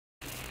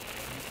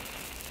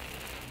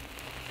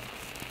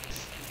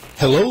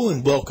Hello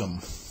and welcome.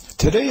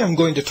 Today I'm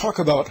going to talk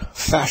about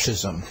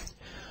fascism,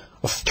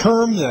 a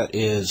term that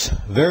is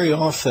very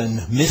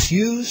often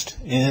misused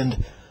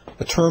and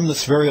a term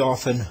that's very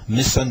often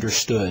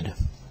misunderstood.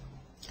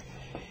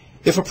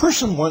 If a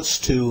person wants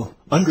to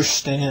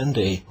understand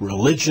a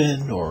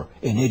religion or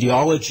an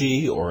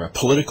ideology or a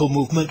political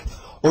movement,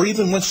 or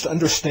even wants to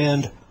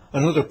understand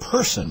another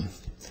person,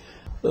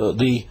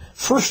 the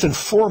first and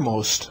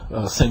foremost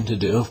thing to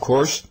do, of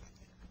course,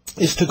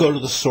 is to go to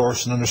the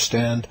source and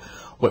understand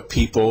what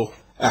people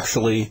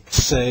actually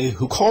say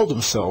who call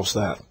themselves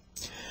that.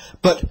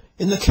 But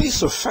in the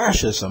case of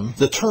fascism,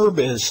 the term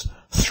is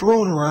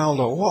thrown around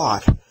a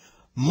lot,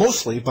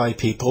 mostly by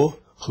people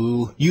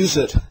who use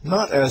it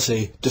not as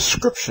a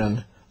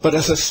description, but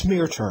as a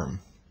smear term.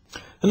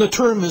 And the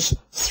term is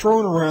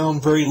thrown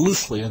around very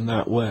loosely in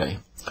that way.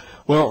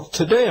 Well,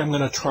 today I'm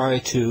going to try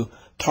to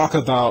talk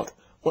about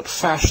what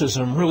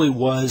fascism really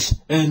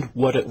was and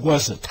what it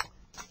wasn't.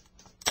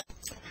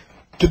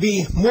 To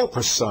be more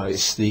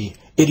precise, the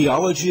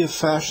ideology of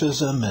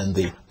fascism and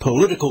the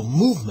political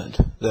movement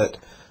that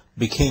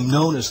became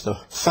known as the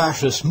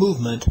fascist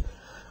movement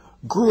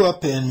grew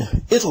up in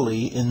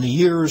Italy in the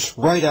years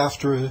right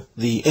after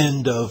the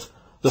end of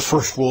the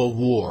First World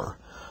War,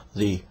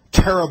 the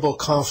terrible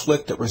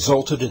conflict that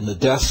resulted in the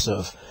deaths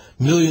of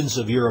millions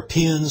of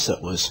Europeans,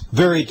 that was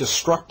very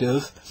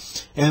destructive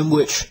and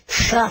which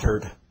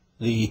shattered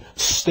the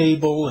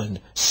stable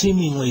and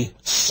seemingly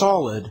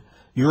solid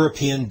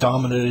European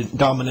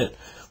dominant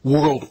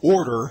world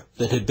order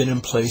that had been in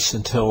place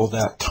until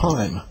that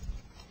time.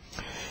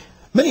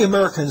 Many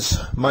Americans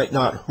might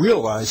not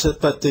realize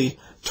it, but the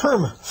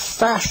term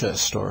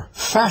fascist or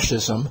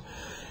fascism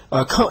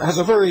has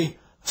a very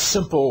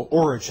simple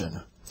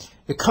origin.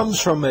 It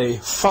comes from a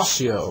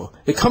fascio.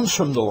 It comes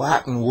from the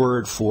Latin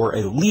word for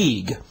a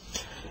league.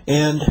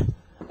 And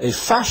a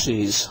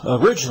fasces,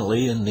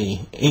 originally in the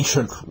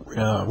ancient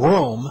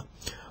Rome,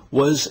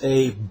 was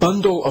a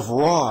bundle of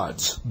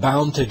rods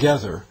bound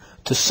together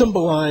to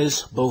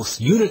symbolize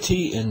both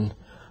unity in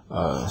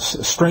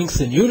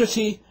strength in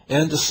unity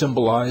and to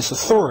symbolize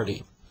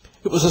authority.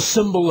 It was a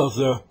symbol of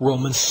the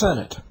Roman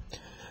Senate.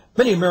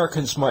 Many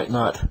Americans might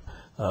not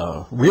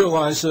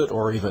realize it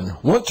or even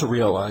want to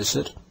realize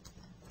it,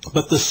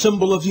 but the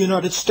symbol of the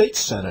United States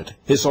Senate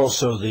is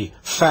also the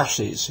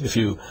fasces. If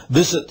you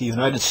visit the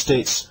United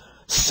States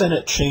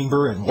Senate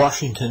chamber in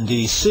Washington,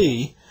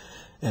 D.C.,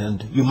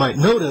 and you might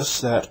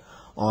notice that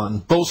on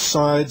both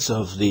sides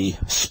of the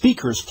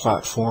speaker's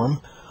platform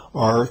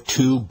are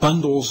two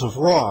bundles of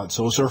rods.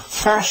 Those are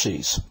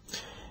fasces.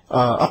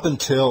 Up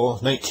until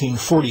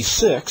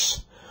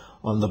 1946,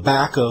 on the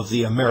back of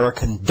the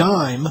American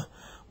dime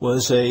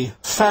was a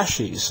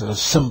fasces, a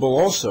symbol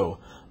also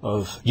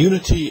of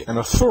unity and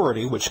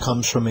authority, which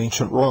comes from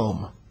ancient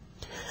Rome.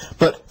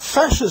 But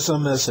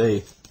fascism as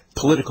a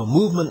political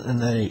movement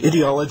and an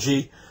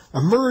ideology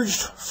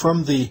emerged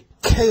from the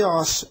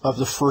chaos of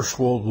the First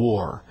World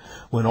War,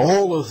 when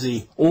all of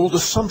the old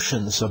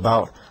assumptions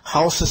about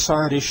how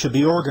society should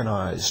be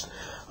organized,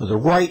 the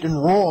right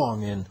and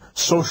wrong in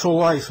social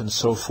life and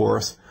so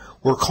forth,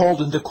 were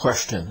called into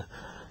question.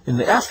 In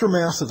the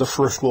aftermath of the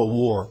First World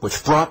War,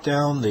 which brought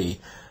down the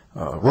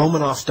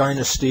Romanov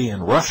dynasty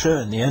in Russia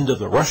and the end of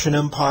the Russian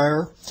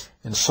Empire,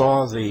 and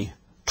saw the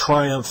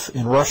triumph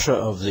in Russia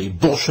of the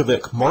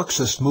Bolshevik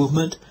Marxist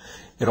movement,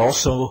 it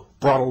also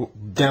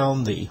brought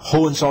down the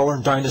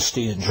Hohenzollern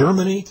dynasty in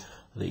Germany,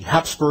 the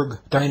Habsburg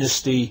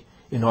dynasty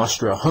in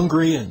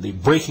Austria-Hungary, and the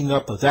breaking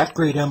up of that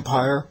great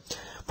empire.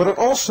 But it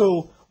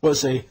also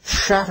was a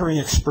shattering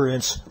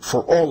experience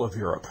for all of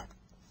Europe,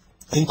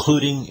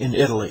 including in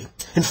Italy.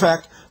 In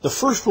fact, the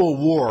First World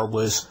War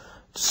was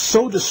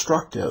so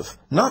destructive,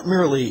 not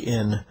merely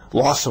in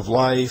loss of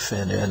life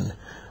and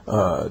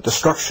in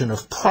destruction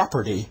of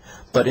property,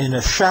 but in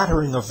a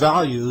shattering of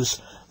values,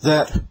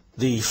 that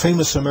the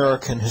famous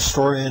American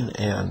historian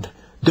and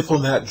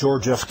diplomat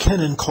George F.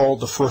 Kennan called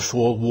the First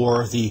World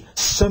War the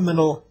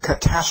seminal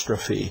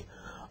catastrophe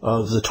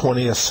of the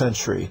 20th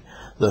century,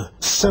 the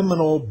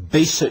seminal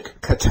basic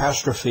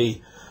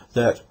catastrophe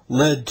that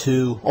led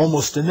to,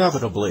 almost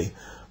inevitably,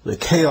 the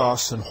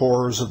chaos and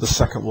horrors of the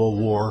Second World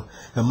War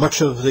and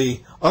much of the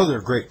other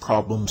great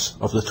problems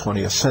of the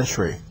 20th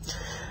century.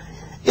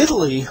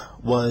 Italy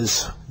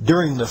was,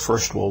 during the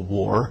First World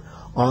War,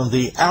 on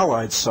the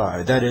Allied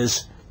side, that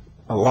is,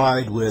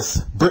 allied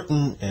with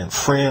Britain and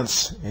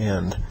France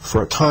and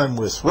for a time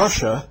with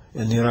Russia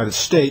and the United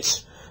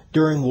States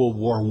during World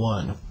War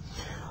I.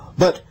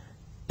 But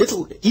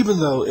Italy,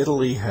 even though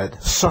Italy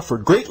had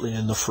suffered greatly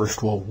in the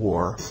First World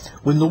War,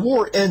 when the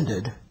war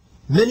ended,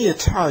 many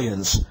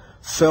Italians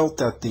felt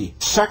that the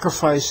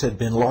sacrifice had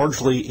been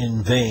largely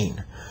in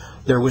vain.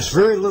 There was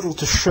very little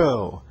to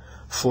show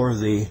for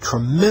the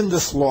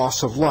tremendous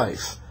loss of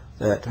life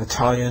that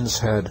Italians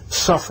had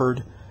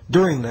suffered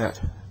during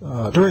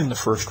the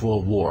First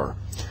World War.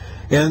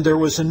 And there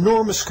was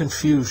enormous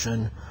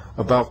confusion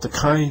about the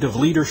kind of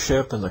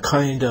leadership and the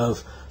kind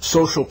of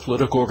social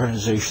political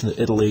organization that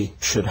Italy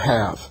should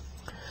have.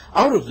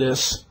 Out of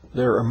this,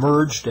 there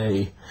emerged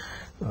a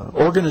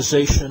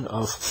organization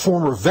of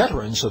former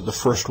veterans of the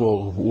First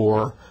World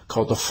War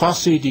called the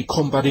Fasci di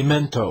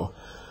Combattimento,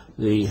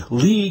 the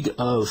League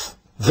of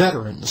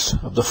Veterans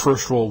of the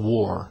First World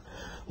War,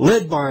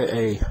 led by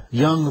a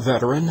young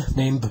veteran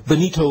named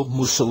Benito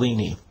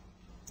Mussolini.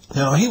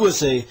 Now, he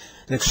was an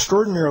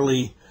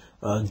extraordinarily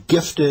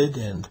gifted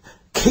and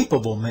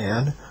capable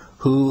man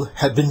who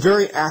had been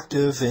very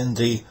active in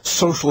the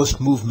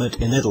socialist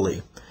movement in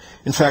Italy.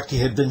 In fact, he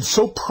had been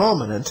so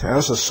prominent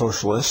as a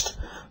socialist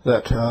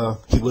that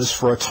he was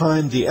for a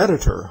time the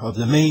editor of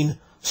the main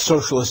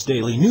socialist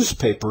daily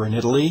newspaper in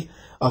Italy,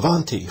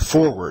 Avanti,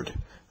 Forward,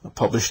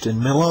 published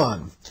in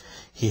Milan.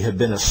 He had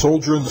been a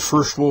soldier in the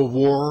First World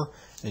War,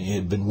 and he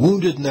had been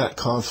wounded in that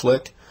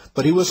conflict,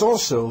 but he was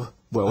also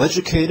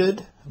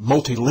well-educated,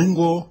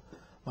 multilingual,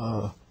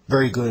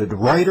 very good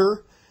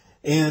writer,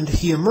 and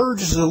he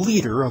emerged as a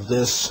leader of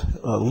this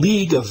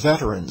League of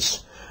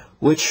Veterans,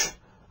 which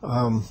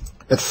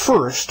at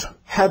first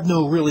had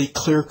no really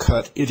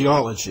clear-cut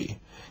ideology.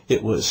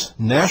 It was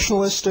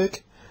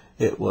nationalistic,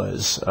 it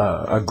was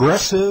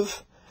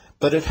aggressive,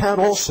 but it had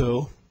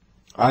also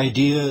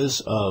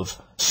ideas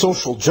of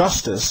social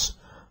justice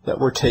that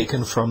were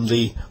taken from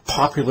the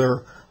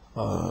popular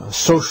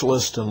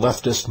socialist and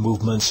leftist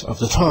movements of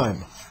the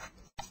time.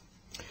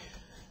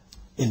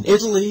 In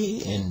Italy,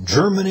 in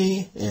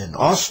Germany, in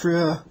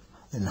Austria,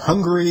 in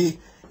Hungary,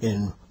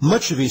 in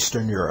much of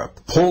Eastern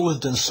Europe,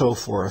 Poland and so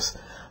forth,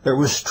 there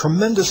was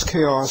tremendous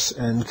chaos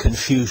and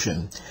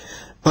confusion.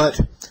 But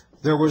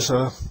there was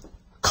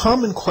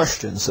common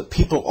questions that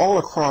people all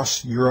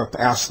across Europe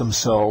asked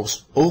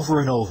themselves over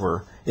and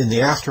over in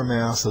the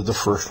aftermath of the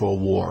First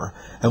World War.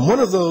 And one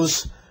of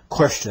those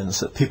questions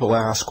that people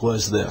asked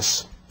was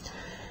this: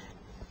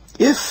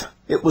 if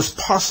it was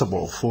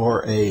possible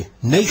for a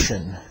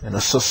nation and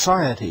a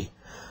society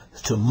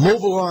to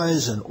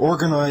mobilize and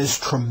organize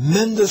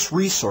tremendous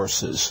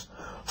resources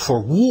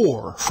for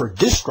war, for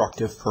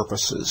destructive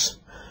purposes,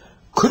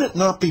 could it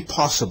not be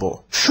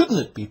possible, shouldn't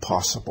it be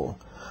possible,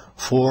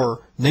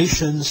 for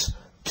nations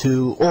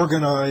to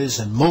organize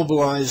and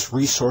mobilize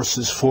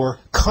resources for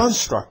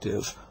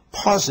constructive,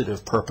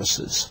 positive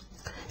purposes,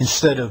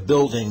 instead of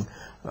building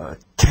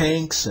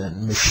tanks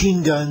and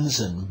machine guns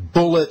and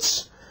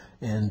bullets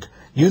and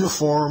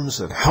uniforms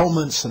and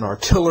helmets and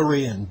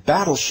artillery and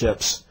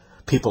battleships?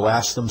 People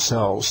ask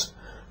themselves,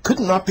 could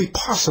it not be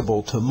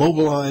possible to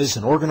mobilize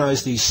and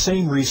organize these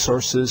same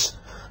resources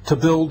to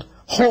build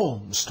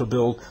homes, to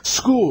build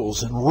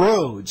schools and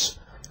roads,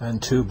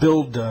 and to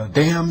build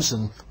dams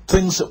and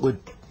things that would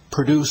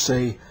produce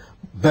a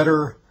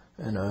better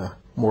and a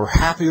more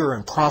happier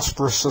and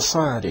prosperous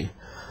society?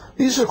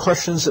 These are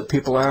questions that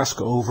people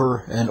ask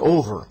over and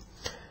over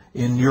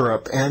in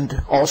Europe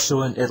and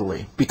also in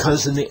Italy,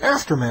 because in the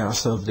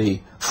aftermath of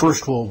the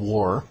First World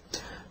War,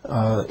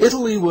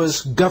 Italy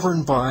was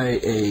governed by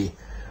a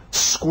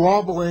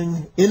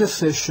squabbling,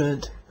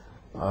 inefficient,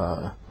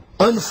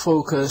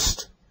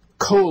 unfocused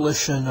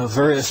coalition of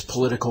various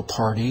political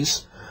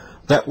parties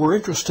that were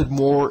interested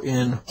more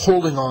in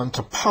holding on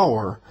to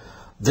power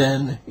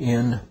than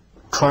in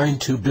trying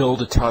to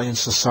build Italian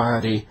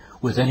society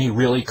with any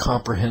really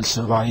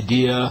comprehensive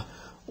idea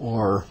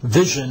or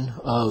vision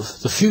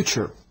of the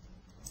future.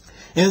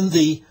 And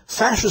the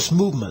fascist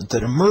movement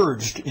that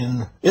emerged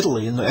in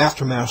Italy in the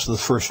aftermath of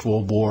the First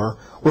World War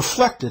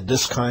reflected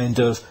this kind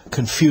of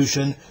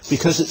confusion,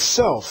 because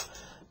itself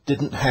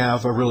didn't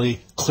have a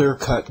really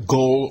clear-cut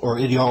goal or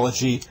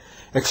ideology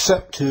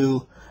except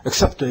a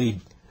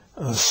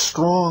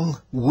strong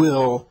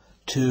will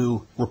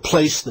to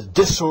replace the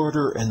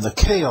disorder and the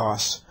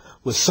chaos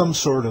with some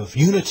sort of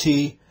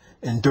unity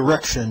and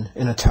direction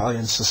in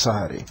Italian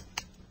society.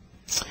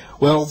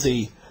 Well,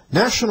 the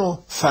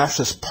National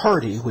Fascist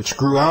Party, which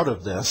grew out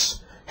of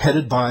this,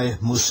 headed by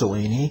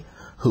Mussolini,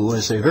 who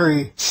was a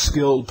very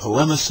skilled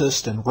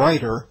polemicist and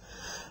writer,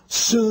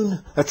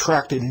 soon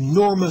attracted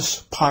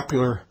enormous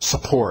popular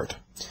support.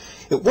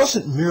 It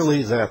wasn't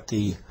merely that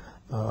the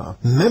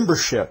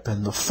membership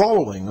and the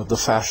following of the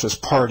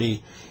Fascist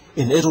Party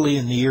in Italy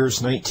in the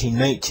years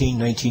 1919,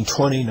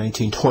 1920,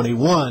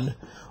 1921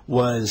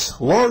 was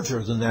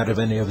larger than that of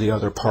any of the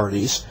other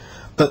parties,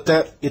 but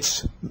that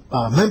its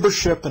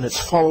membership and its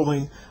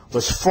following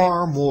was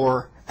far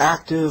more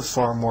active,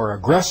 far more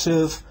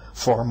aggressive,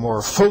 far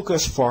more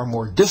focused, far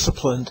more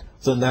disciplined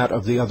than that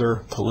of the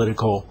other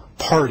political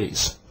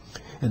parties.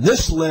 And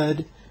this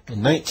led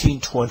in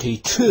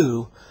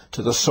 1922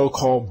 to the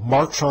so-called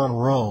March on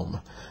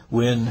Rome,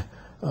 when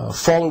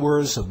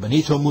followers of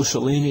Benito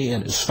Mussolini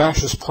and his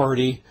fascist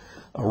party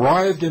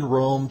arrived in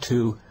Rome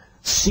to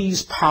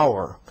seize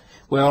power.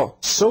 Well,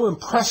 so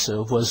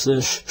impressive was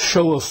this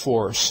show of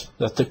force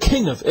that the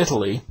King of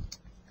Italy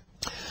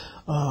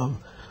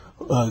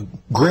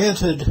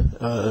granted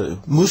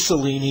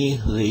Mussolini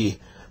the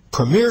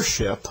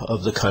premiership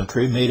of the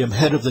country, made him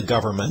head of the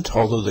government,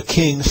 although the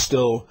king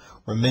still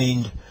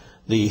remained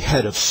the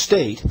head of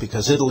state,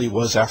 because Italy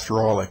was,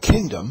 after all, a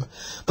kingdom.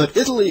 But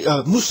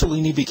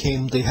Mussolini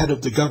became the head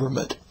of the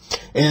government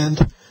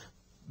and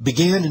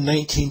began in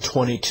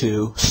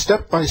 1922,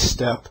 step by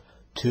step,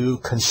 to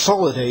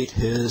consolidate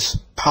his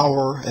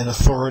power and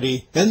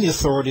authority and the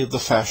authority of the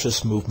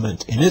fascist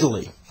movement in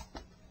Italy.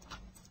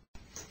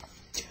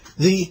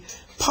 The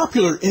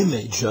popular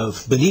image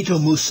of Benito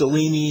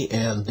Mussolini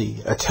and the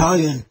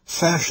Italian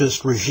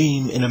fascist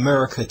regime in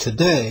America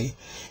today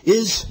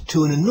is,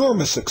 to an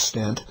enormous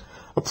extent,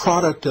 a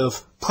product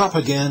of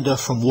propaganda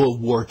from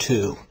World War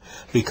II,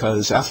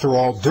 because, after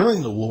all,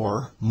 during the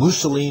war,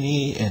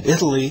 Mussolini and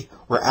Italy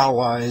were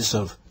allies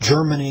of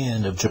Germany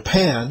and of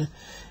Japan,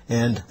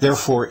 and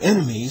therefore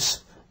enemies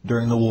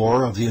during the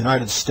war of the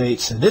United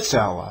States and its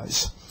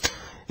allies.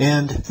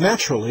 And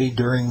naturally,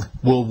 during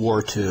World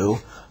War II,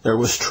 there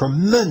was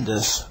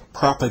tremendous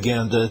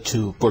propaganda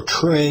to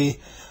portray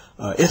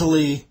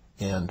Italy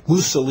and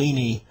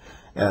Mussolini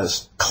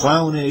as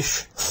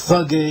clownish,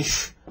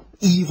 thuggish,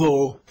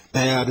 evil,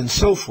 bad, and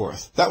so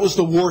forth. That was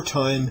the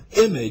wartime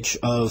image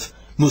of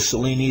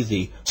Mussolini,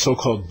 the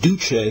so-called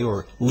Duce,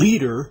 or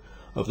leader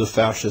of the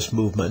fascist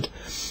movement.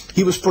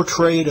 He was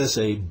portrayed as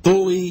a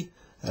bully,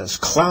 as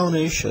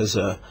clownish, as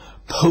a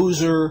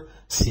poser,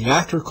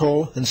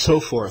 theatrical, and so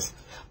forth.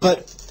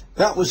 But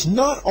that was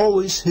not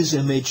always his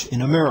image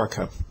in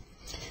America.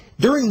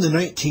 During the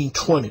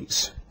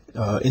 1920s,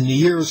 in the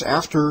years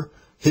after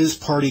his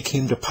party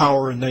came to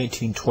power in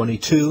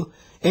 1922,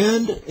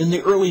 and in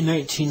the early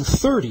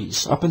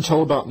 1930s, up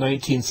until about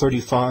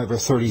 1935 or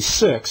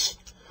 36,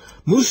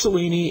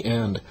 Mussolini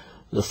and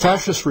the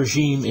fascist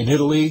regime in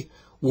Italy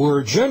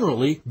were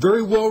generally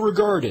very well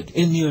regarded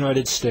in the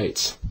United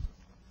States.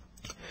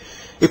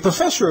 A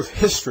professor of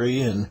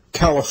history in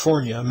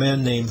California, a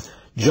man named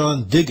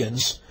John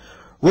Diggins,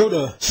 wrote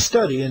a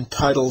study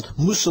entitled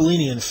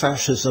Mussolini and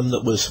Fascism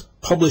that was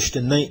published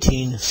in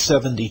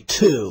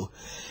 1972,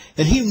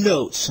 and he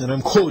notes, and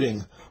I'm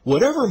quoting,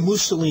 "Whatever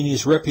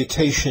Mussolini's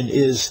reputation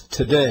is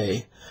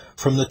today,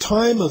 from the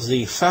time of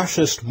the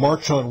fascist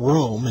March on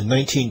Rome in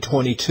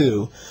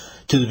 1922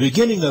 to the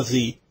beginning of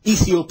the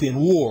Ethiopian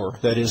War,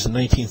 that is in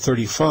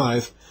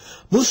 1935,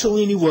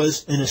 Mussolini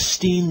was an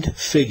esteemed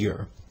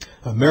figure.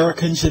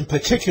 Americans in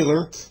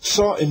particular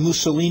saw in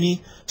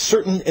Mussolini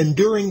certain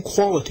enduring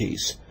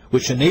qualities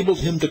which enabled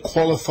him to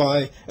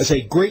qualify as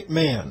a great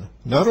man,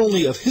 not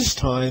only of his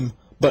time,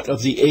 but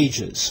of the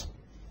ages."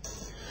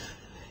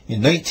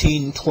 In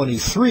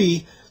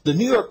 1923, the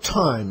New York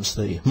Times,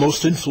 the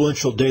most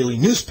influential daily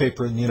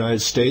newspaper in the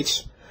United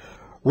States,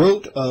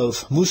 wrote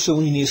of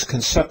Mussolini's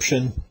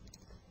conception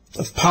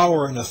of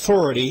power and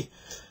authority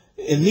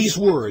in these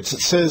words.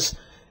 It says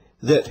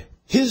that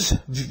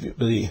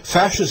the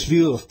fascist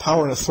view of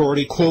power and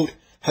authority, quote,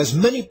 "has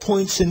many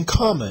points in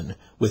common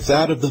with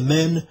that of the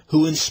men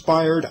who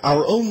inspired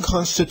our own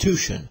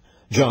Constitution,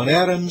 John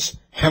Adams,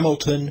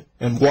 Hamilton,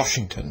 and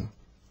Washington."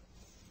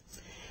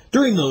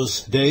 During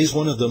those days,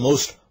 one of the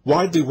most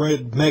widely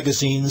read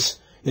magazines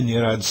in the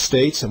United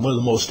States, and one of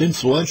the most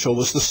influential,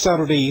 was the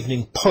Saturday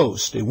Evening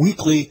Post, a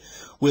weekly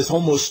with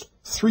almost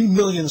 3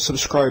 million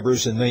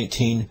subscribers in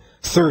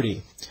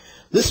 1930.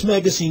 This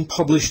magazine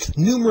published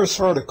numerous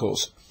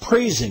articles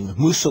praising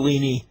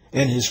Mussolini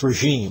and his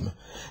regime,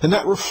 and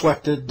that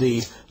reflected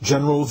the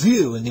general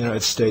view in the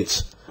United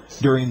States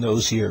during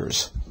those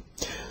years.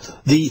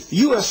 The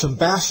U.S.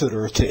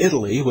 ambassador to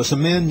Italy was a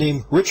man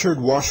named Richard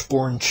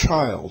Washburn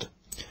Child.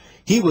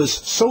 He was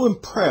so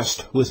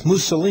impressed with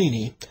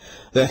Mussolini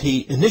that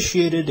he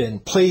initiated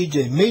and played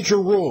a major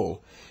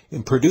role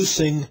in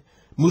producing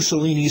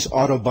Mussolini's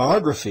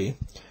autobiography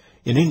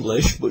in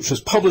English, which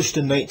was published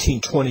in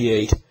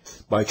 1928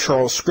 by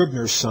Charles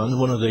Scribner's Son,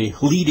 one of the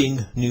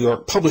leading New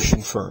York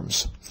publishing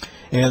firms.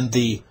 And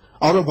the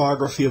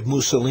autobiography of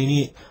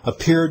Mussolini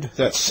appeared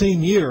that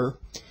same year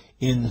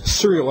in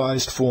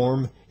serialized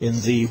form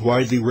in the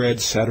widely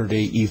read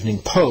Saturday Evening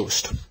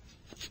Post.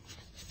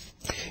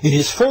 In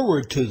his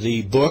foreword to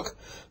the book,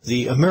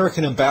 the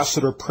American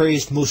ambassador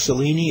praised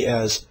Mussolini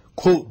as,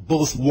 quote,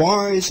 "both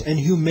wise and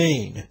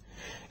humane,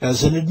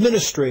 as an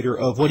administrator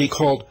of what he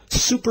called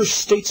super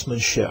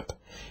statesmanship,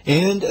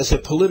 and as a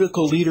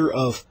political leader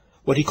of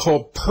what he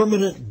called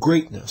permanent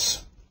greatness."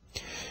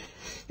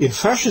 In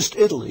fascist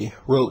Italy,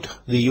 wrote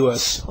the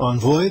U.S.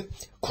 envoy,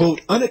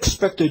 quote,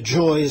 "unexpected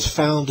joy is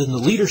found in the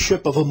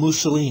leadership of a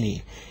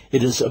Mussolini.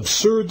 It is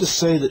absurd to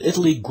say that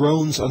Italy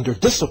groans under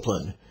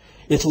discipline.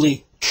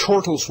 Italy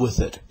chortles with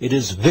it. It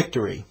is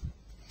victory."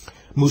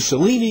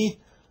 Mussolini,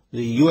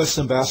 the U.S.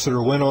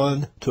 ambassador went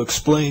on to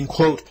explain,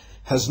 quote,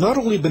 "has not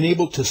only been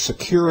able to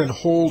secure and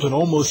hold an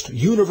almost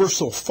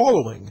universal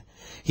following,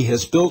 he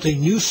has built a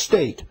new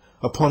state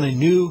upon a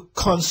new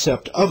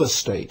concept of a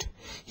state.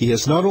 He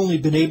has not only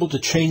been able to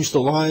change the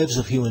lives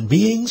of human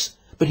beings,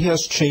 but he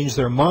has changed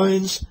their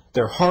minds,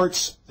 their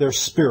hearts, their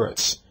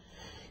spirits.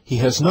 He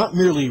has not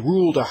merely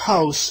ruled a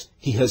house,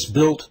 he has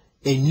built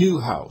a new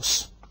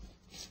house."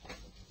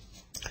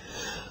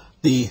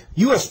 The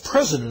U.S.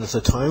 president at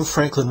the time,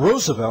 Franklin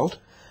Roosevelt,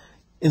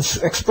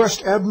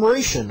 expressed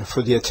admiration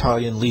for the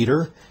Italian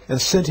leader and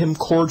sent him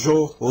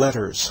cordial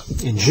letters.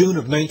 In June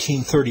of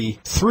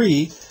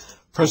 1933,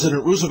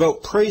 President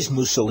Roosevelt praised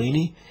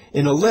Mussolini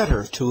in a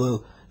letter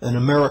to an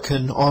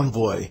American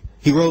envoy.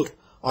 He wrote,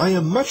 I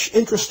am much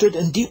interested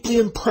and deeply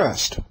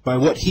impressed by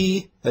what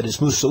he, that is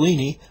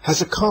Mussolini,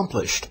 has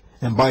accomplished,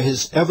 and by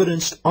his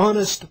evidenced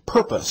honest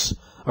purpose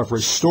of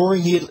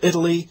restoring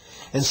Italy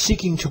and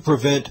seeking to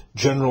prevent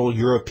general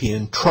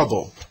European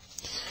trouble.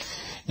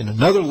 In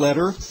another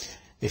letter,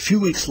 a few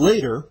weeks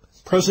later,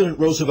 President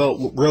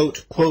Roosevelt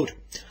wrote, quote,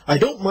 I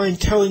don't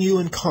mind telling you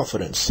in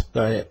confidence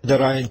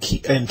that I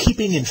am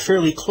keeping in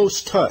fairly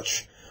close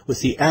touch with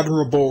the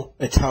admirable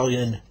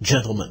Italian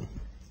gentleman.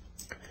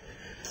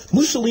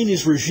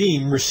 Mussolini's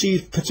regime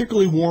received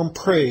particularly warm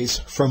praise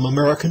from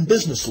American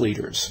business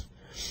leaders.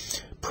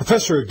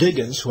 Professor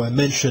Diggins, who I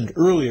mentioned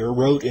earlier,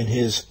 wrote in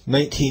his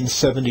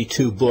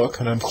 1972 book,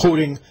 and I'm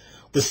quoting,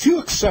 with few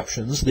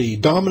exceptions, the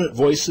dominant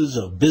voices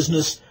of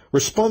business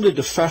responded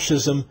to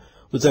fascism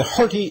with a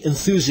hearty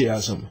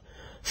enthusiasm.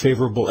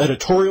 Favorable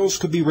editorials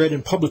could be read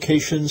in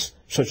publications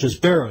such as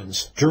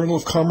Barron's, Journal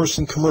of Commerce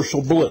and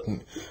Commercial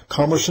Bulletin,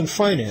 Commerce and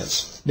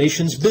Finance,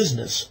 Nation's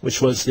Business,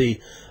 which was the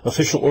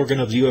official organ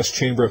of the U.S.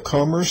 Chamber of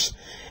Commerce,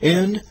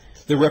 and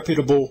the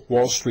reputable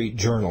Wall Street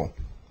Journal.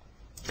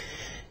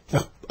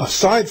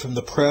 Aside from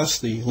the press,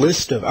 the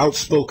list of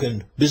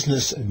outspoken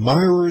business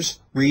admirers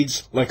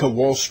reads like a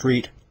Wall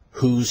Street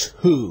who's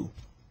who.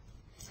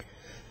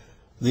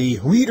 The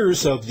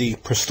readers of the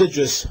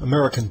prestigious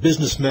American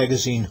business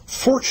magazine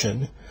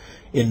Fortune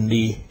in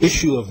the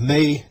issue of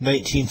May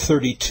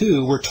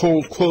 1932 were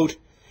told, quote,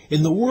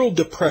 in the world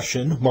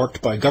depression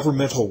marked by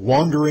governmental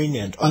wandering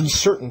and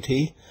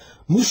uncertainty,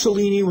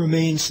 Mussolini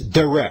remains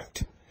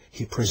direct.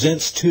 He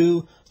presents,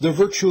 too, the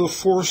virtue of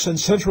force and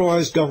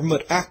centralized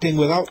government acting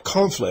without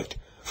conflict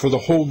for the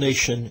whole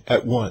nation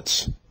at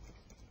once.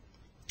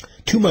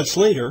 2 months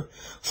later,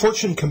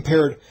 Fortune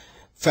compared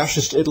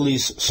Fascist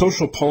Italy's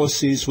social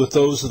policies with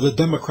those of the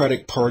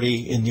Democratic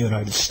Party in the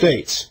United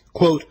States.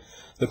 Quote,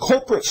 the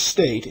corporate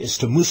state is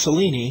to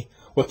Mussolini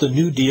what the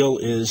New Deal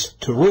is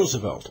to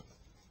Roosevelt.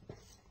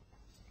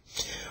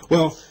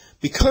 Well,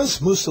 because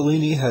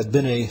Mussolini had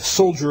been a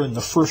soldier in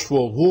the First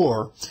World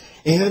War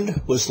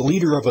and was the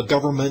leader of a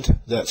government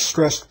that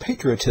stressed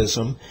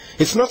patriotism,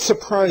 it's not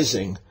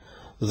surprising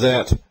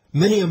that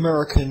many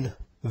American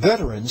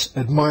veterans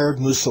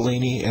admired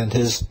Mussolini and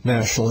his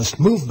nationalist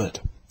movement.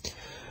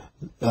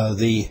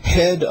 The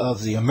head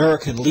of the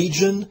American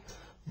Legion,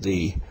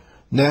 the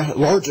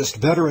largest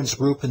veterans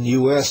group in the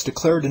U.S.,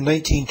 declared in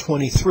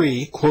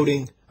 1923,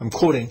 I'm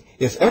quoting,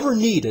 if ever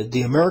needed,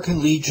 the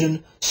American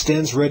Legion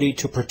stands ready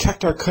to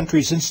protect our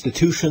country's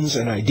institutions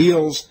and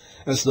ideals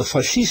as the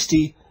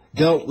Fascisti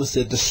dealt with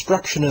the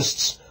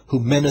destructionists who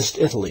menaced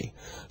Italy.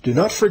 Do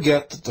not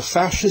forget that the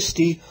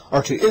Fascisti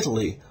are to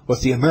Italy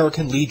what the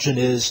American Legion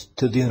is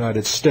to the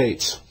United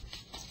States.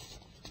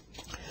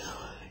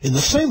 In the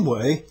same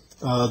way,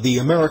 the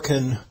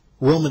American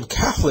Roman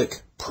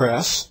Catholic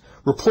press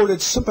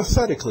reported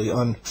sympathetically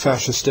on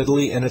Fascist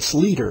Italy and its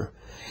leader,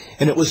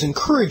 and it was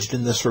encouraged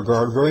in this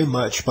regard very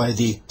much by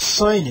the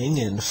signing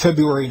in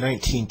February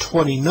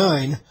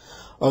 1929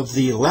 of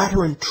the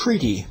Lateran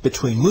Treaty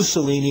between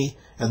Mussolini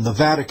and the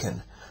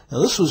Vatican. Now,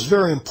 this was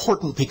very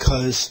important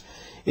because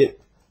it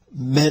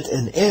meant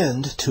an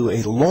end to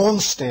a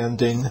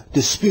long-standing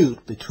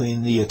dispute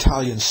between the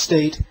Italian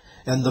state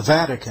and the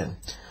Vatican.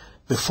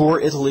 Before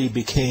Italy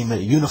became a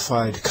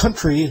unified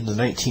country in the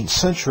 19th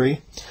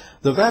century,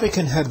 the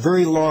Vatican had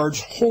very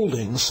large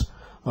holdings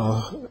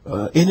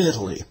in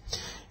Italy.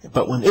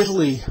 But when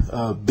Italy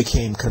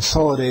became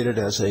consolidated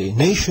as a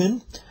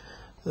nation,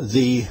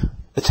 the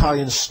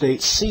Italian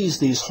state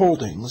seized these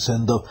holdings,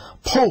 and the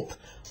Pope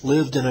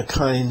lived in a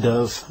kind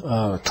of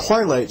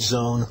twilight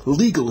zone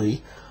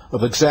legally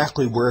of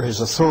exactly where his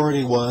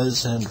authority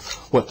was and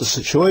what the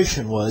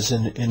situation was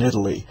in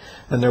Italy.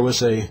 And there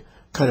was a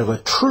kind of a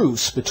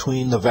truce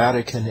between the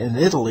Vatican and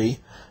Italy,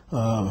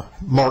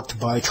 marked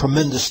by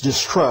tremendous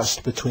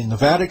distrust between the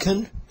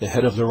Vatican, the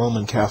head of the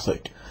Roman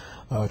Catholic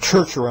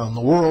Church around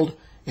the world,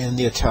 and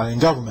the Italian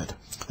government.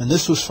 And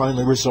this was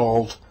finally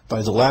resolved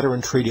by the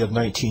Lateran Treaty of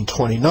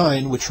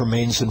 1929, which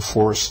remains in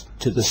force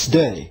to this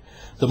day.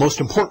 The most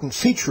important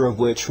feature of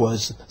which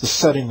was the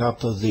setting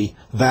up of the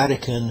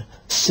Vatican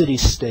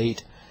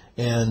city-state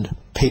and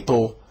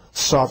papal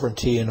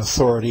sovereignty and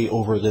authority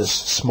over this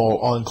small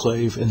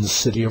enclave in the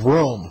city of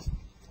Rome.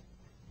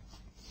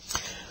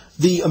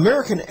 The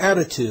American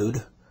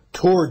attitude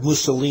toward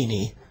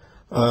Mussolini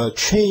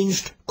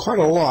changed quite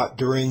a lot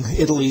during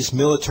Italy's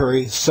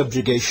military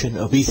subjugation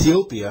of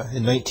Ethiopia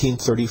in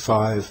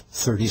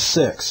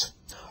 1935-36,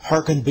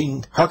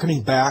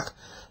 hearkening back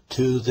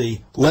to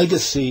the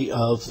legacy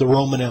of the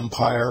Roman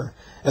Empire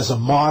as a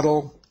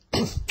model,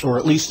 or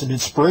at least an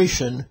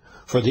inspiration,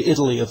 for the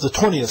Italy of the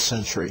 20th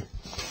century.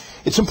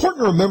 It's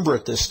important to remember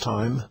at this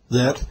time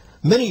that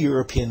many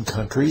European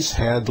countries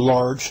had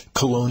large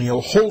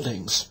colonial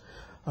holdings.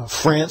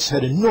 France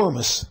had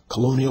enormous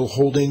colonial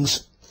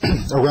holdings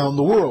around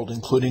the world,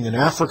 including in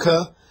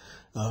Africa,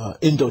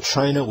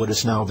 Indochina, what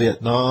is now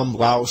Vietnam,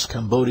 Laos,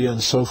 Cambodia,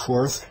 and so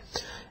forth.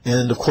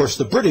 And, of course,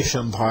 the British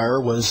Empire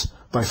was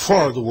by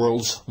far the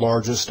world's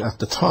largest at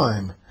the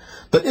time.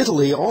 But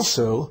Italy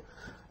also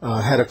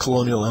had a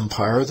colonial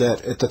empire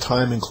that at the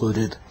time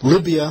included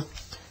Libya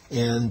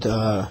and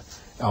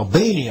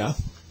Albania,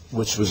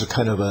 which was a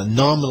kind of a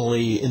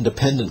nominally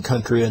independent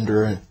country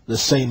under the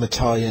same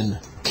Italian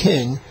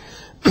king.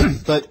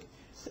 But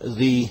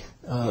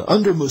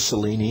under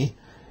Mussolini,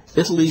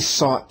 Italy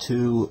sought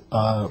to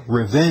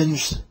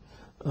revenge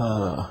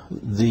the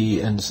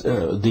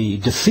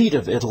defeat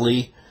of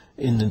Italy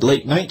in the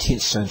late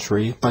 19th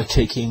century by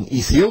taking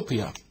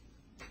Ethiopia.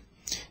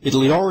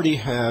 Italy already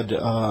had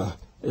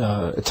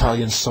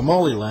Italian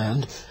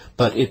Somaliland,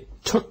 but it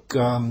took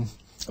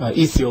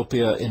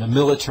Ethiopia in a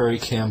military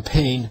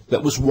campaign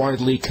that was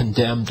widely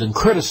condemned and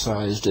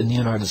criticized in the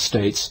United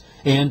States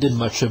and in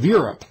much of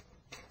Europe.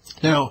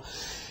 Now,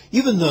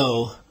 even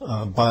though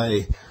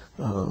by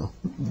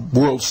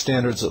world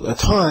standards at the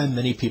time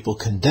many people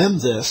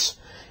condemned this,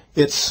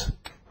 it's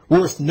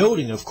worth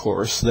noting, of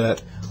course,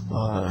 that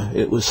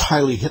it was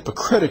highly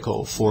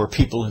hypocritical for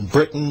people in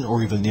Britain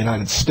or even the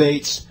United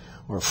States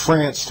or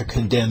France to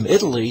condemn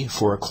Italy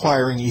for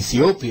acquiring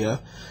Ethiopia,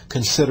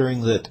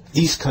 considering that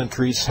these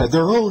countries had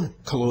their own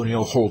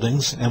colonial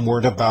holdings and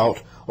weren't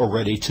about or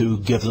ready to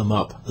give them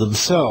up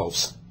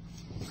themselves.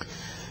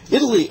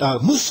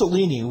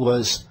 Mussolini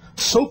was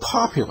so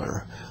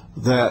popular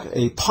that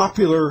a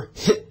popular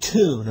hit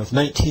tune of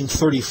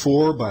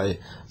 1934 by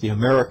the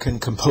American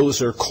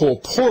composer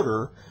Cole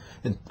Porter,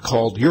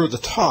 called "You're the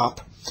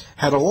Top,"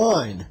 had a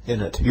line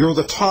in it, "You're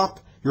the top,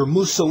 you're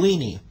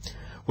Mussolini."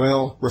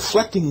 Well,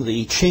 reflecting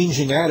the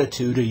changing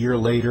attitude a year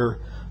later,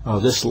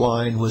 this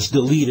line was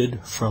deleted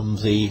from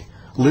the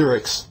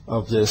lyrics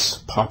of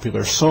this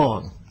popular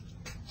song.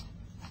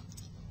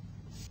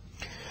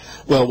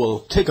 Well,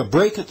 we'll take a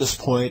break at this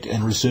point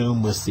and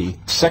resume with the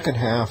second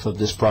half of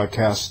this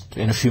broadcast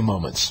in a few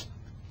moments.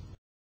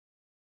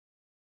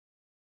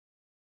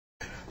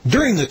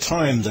 During the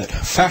time that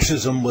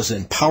fascism was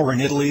in power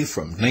in Italy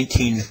from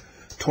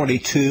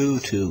 1922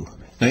 to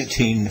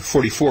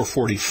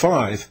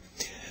 1944-45,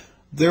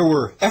 there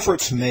were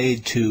efforts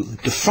made to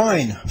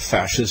define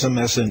fascism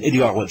as an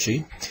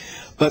ideology,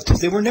 but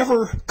they were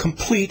never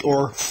complete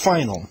or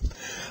final.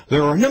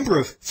 There are a number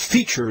of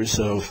features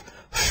of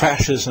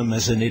fascism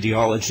as an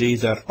ideology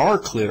that are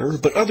clear,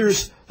 but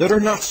others that are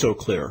not so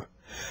clear.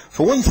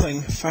 For one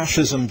thing,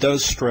 fascism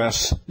does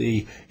stress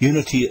the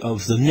unity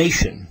of the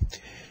nation.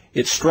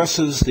 It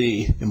stresses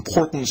the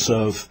importance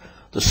of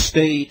the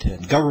state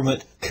and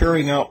government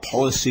carrying out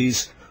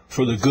policies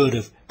for the good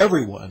of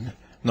everyone,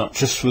 not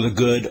just for the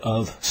good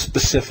of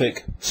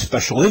specific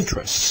special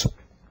interests.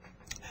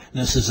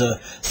 This is a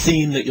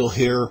theme that you'll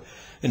hear,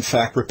 in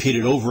fact,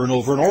 repeated over and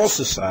over in all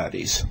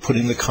societies,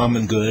 putting the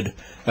common good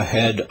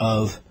ahead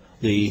of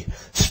the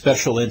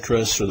special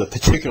interests or the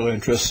particular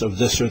interests of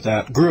this or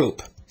that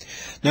group.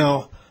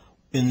 Now,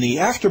 in the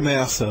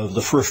aftermath of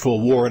the First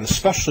World War, and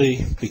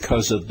especially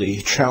because of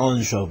the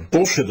challenge of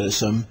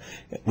Bolshevism,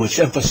 which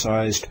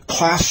emphasized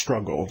class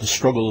struggle, the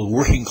struggle of the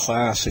working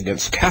class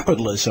against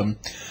capitalism,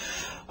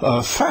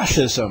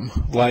 fascism,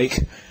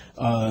 like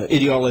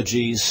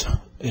ideologies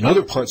in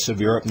other parts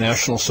of Europe,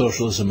 National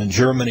Socialism in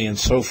Germany and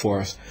so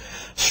forth,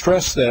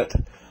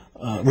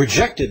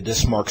 rejected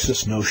this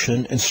Marxist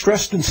notion and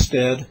stressed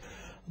instead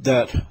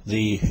that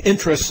the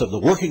interests of the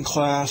working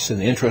class and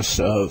the interests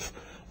of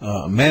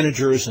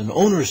managers and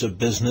owners of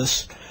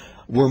business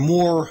were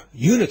more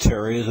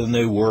unitary than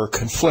they were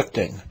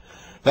conflicting.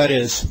 That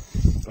is,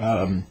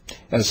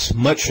 as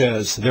much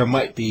as there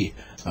might be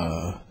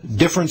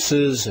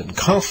differences and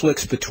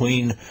conflicts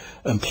between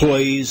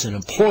employees and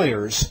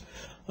employers,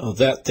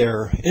 that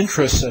their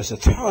interests as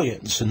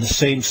Italians in the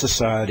same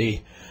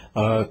society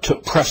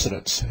took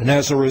precedence. And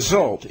as a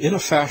result, in a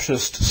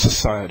fascist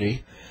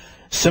society,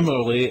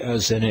 similarly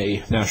as in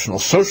a National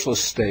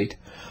Socialist state,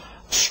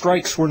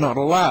 strikes were not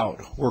allowed.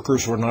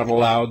 Workers were not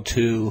allowed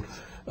to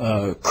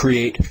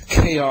create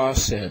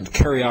chaos and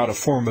carry out a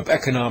form of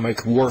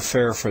economic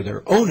warfare for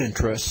their own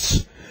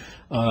interests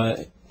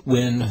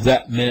when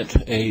that meant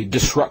a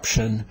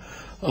disruption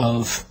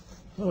of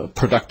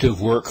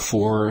productive work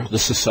for the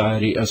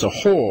society as a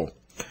whole.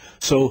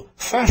 So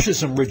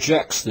fascism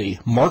rejects the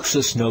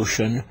Marxist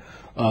notion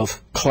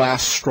of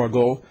class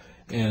struggle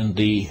and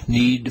the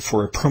need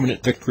for a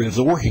permanent victory of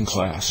the working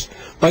class.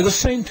 By the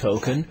same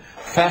token,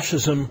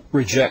 fascism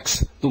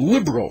rejects the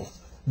liberal,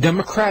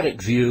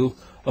 democratic view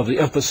of the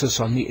emphasis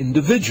on the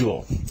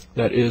individual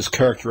that is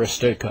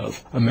characteristic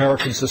of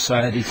American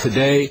society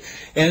today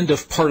and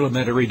of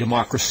parliamentary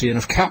democracy and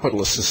of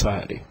capitalist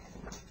society.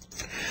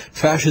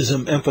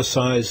 Fascism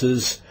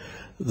emphasizes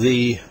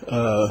the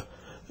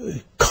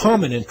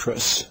common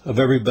interests of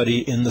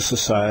everybody in the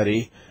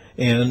society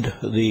and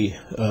the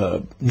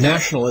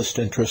nationalist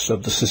interests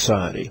of the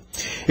society.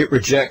 It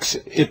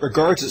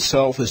regards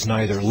itself as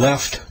neither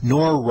left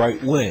nor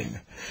right wing.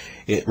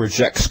 It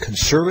rejects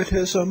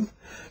conservatism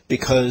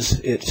because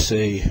it's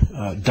a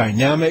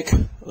dynamic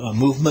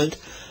movement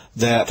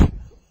that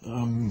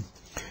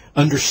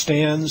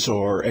understands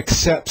or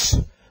accepts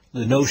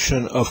the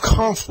notion of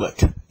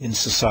conflict in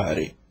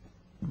society.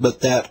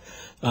 but that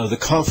the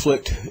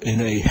conflict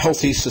in a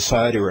healthy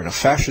society or in a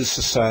fascist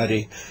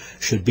society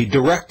should be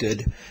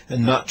directed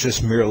and not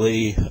just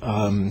merely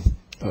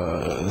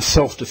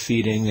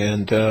self-defeating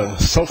and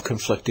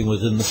self-conflicting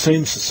within the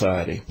same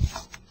society.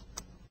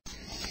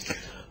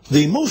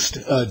 The most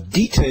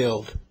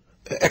detailed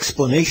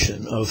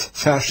explanation of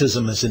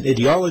fascism as an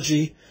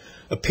ideology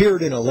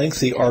appeared in a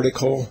lengthy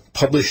article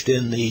published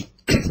in the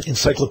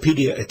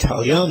Encyclopaedia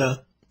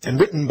Aethiopica and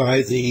written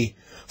by the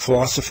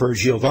philosopher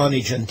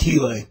Giovanni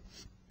Gentile.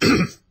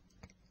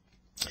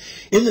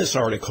 In this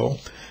article,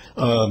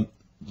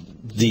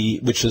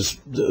 which is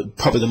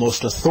probably the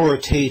most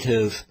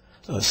authoritative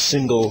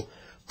single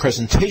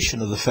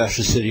presentation of the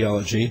fascist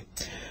ideology,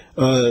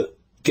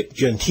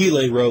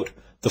 Gentile wrote,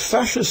 "The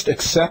fascist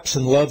accepts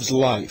and loves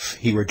life.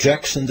 He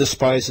rejects and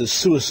despises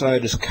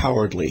suicide as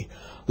cowardly.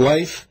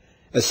 Life,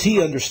 as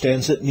he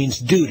understands it, means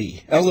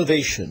duty,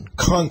 elevation,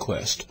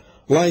 conquest.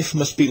 Life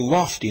must be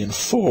lofty and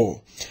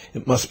full.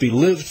 It must be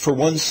lived for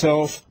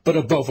oneself, but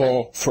above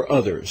all for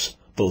others,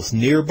 both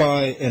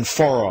nearby and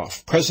far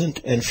off, present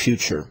and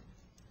future."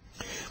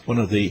 One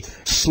of the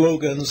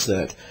slogans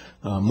that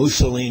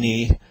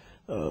Mussolini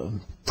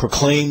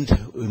proclaimed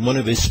in one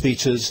of his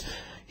speeches,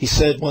 he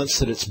said once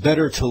that it's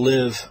better to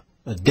live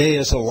a day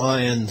as a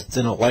lion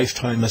than a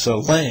lifetime as a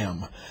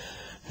lamb.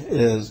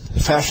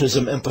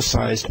 Fascism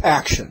emphasized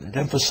action. It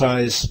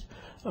emphasized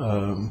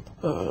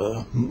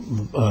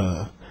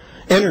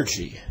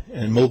energy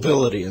and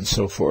mobility and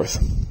so forth.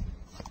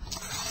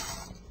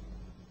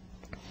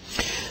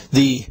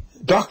 The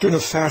doctrine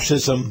of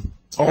fascism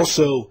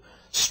also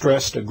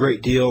stressed a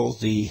great deal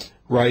the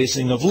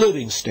rising of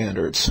living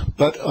standards,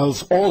 but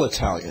of all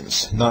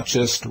Italians, not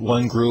just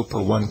one group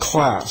or one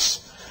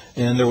class.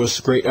 And there was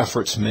great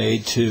efforts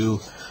made to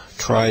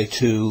try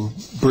to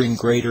bring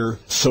greater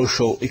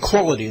social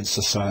equality in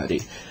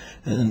society.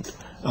 And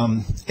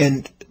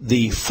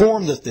the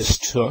form that this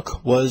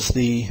took was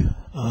the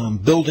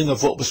building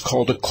of what was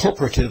called a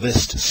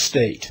corporativist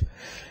state,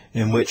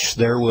 in which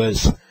there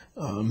was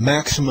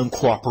maximum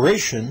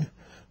cooperation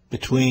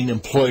between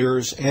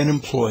employers and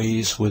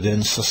employees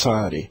within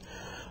society,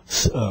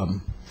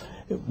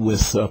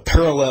 with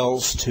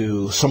parallels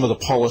to some of the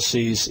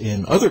policies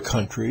in other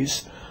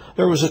countries.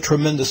 There was a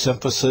tremendous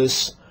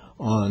emphasis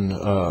on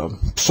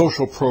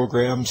social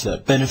programs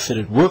that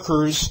benefited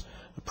workers,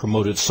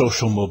 promoted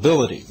social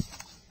mobility.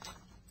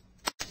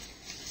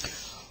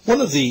 One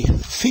of the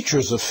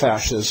features of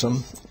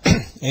fascism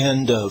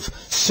and of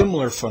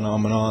similar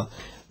phenomena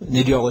in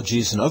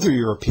ideologies in other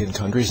European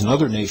countries and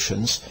other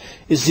nations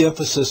is the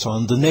emphasis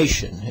on the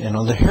nation and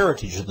on the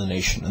heritage of the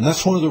nation. And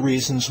that's one of the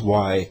reasons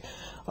why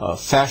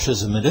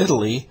fascism in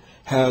Italy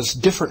has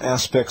different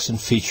aspects and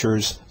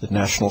features than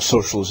National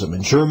Socialism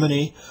in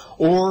Germany,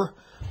 or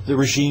the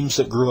regimes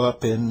that grew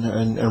up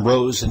and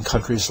arose in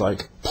countries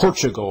like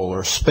Portugal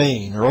or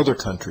Spain or other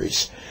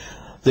countries.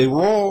 They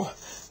were all,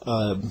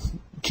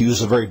 to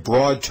use a very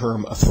broad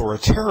term,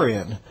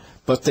 authoritarian,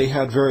 but they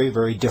had very,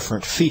 very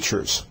different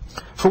features.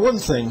 For one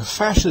thing,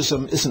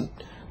 fascism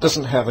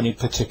doesn't have any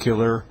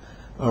particular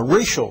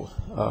racial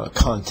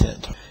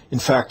content. In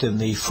fact, in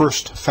the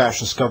first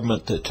fascist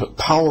government that took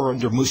power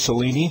under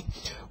Mussolini,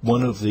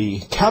 one of the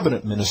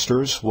cabinet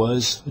ministers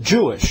was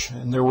Jewish,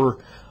 and there were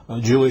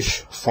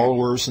Jewish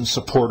followers and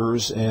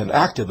supporters and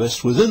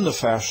activists within the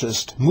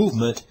fascist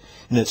movement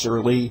in its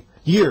early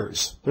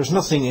years. There's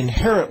nothing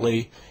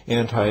inherently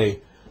anti-Jewish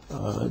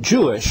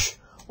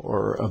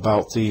or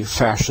about the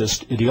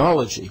fascist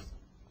ideology.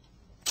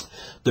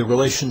 The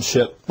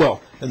relationship,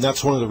 and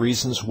that's one of the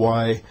reasons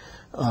why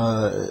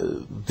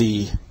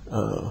the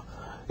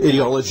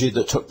ideology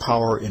that took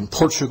power in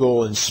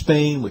Portugal and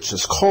Spain, which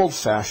is called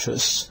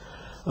fascists,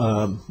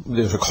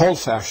 these are called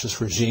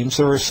fascist regimes.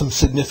 There are some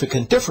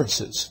significant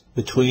differences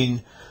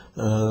between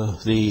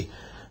the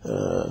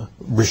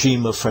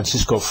regime of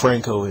Francisco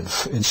Franco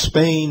in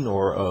Spain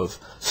or of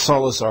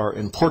Salazar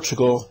in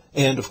Portugal,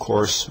 and of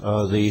course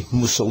the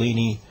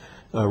Mussolini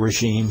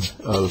regime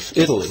of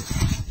Italy.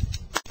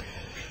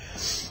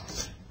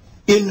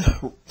 In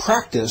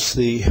practice,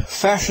 the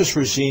fascist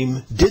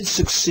regime did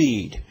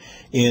succeed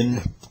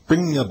in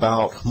bringing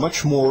about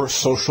much more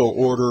social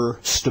order,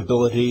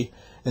 stability,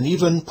 and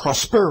even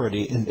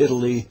prosperity in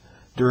Italy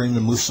during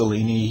the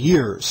Mussolini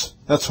years.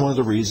 That's one of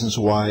the reasons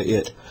why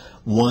it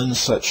won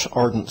such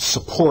ardent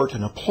support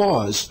and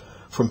applause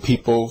from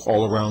people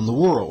all around the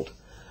world.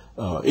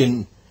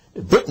 In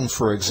Britain,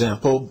 for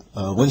example,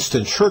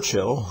 Winston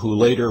Churchill, who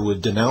later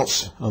would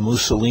denounce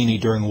Mussolini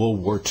during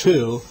World War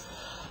II,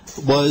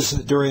 was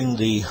during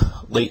the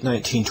late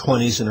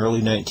 1920s and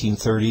early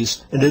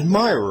 1930s an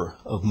admirer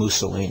of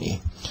Mussolini,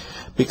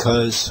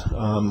 because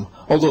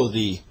although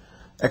the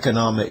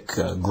economic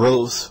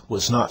growth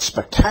was not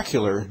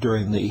spectacular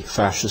during the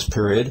fascist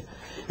period,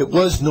 it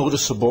was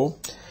noticeable,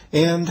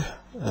 and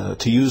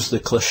to use the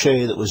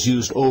cliche that was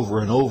used over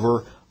and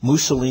over,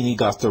 Mussolini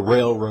got the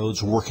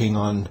railroads working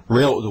on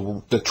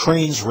the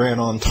trains ran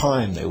on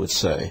time, they would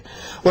say.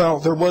 Well,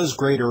 there was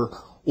greater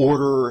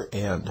order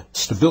and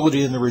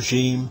stability in the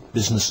regime.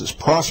 Businesses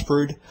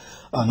prospered,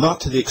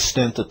 not to the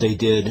extent that they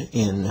did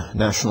in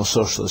National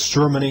Socialist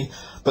Germany,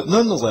 but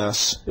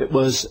nonetheless, it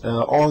was,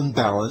 on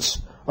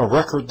balance, a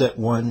record that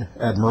won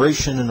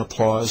admiration and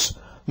applause,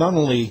 not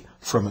only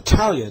from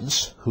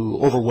Italians,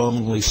 who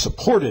overwhelmingly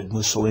supported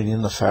Mussolini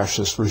and the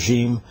fascist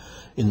regime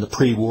in the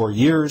pre-war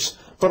years,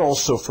 but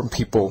also from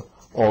people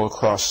all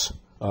across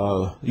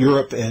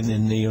Europe and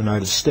in the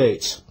United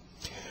States.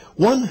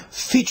 One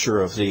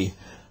feature of the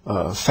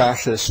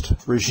fascist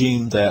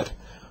regime that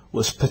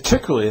was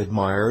particularly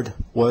admired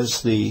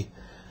was the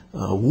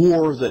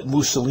war that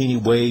Mussolini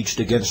waged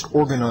against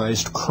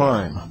organized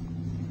crime.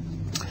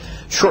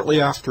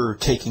 Shortly after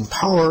taking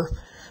power,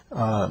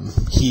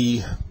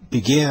 he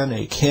began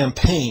a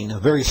campaign, a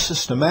very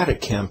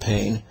systematic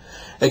campaign,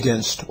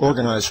 against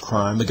organized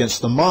crime,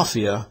 against the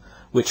Mafia,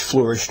 which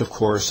flourished, of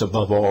course,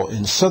 above all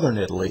in southern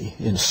Italy,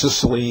 in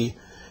Sicily,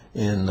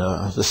 in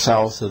the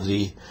south of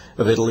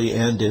Italy,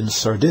 and in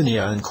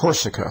Sardinia and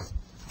Corsica.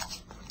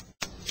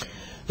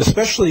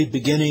 Especially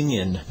beginning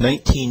in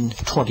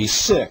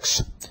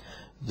 1926,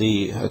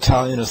 the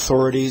Italian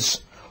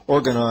authorities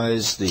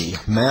organized the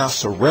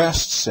mass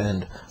arrests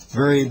and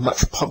very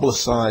much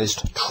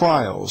publicized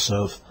trials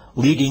of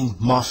leading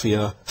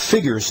mafia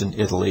figures in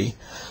Italy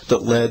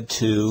that led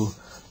to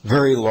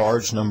very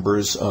large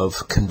numbers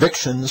of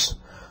convictions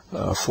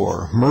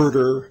for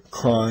murder,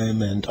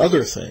 crime, and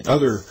other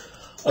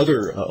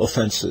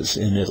offenses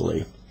in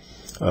Italy.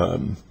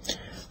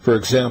 For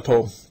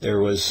example, there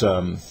was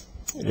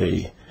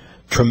a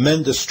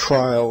tremendous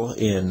trial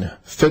in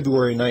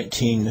February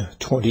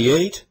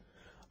 1928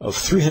 of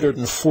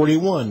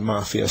 341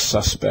 Mafia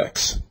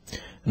suspects.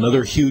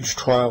 Another huge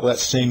trial that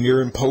same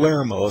year in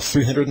Palermo of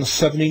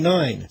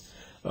 379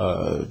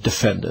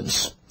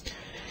 defendants.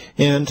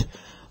 And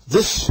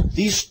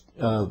these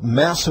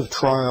massive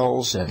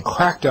trials and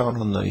crackdown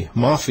on the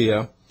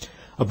Mafia,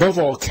 above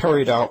all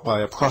carried out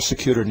by a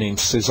prosecutor named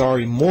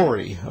Cesare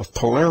Mori of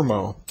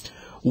Palermo,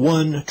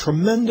 won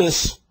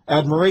tremendous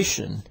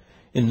admiration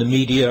in the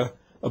media,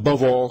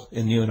 above all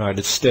in the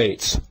United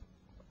States.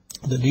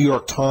 The New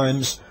York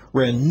Times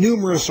ran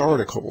numerous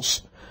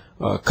articles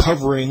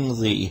covering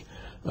the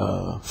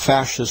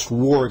fascist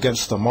war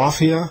against the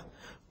Mafia,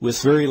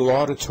 with very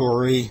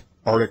laudatory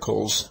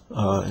articles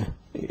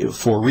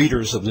for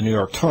readers of the New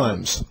York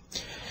Times.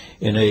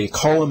 In a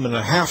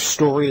column-and-a-half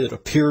story that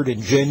appeared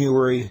in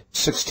January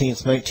 16,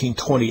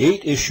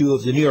 1928 issue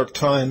of the New York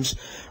Times,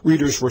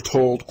 readers were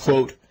told,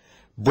 quote,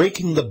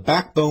 "Breaking the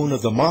backbone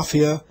of the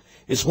Mafia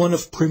is one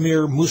of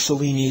Premier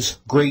Mussolini's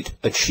great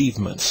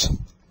achievements."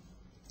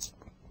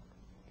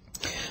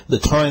 The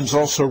Times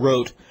also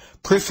wrote,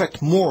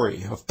 "Prefect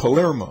Mori of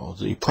Palermo,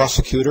 the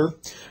prosecutor,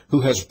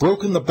 who has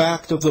broken the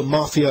back of the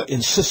Mafia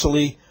in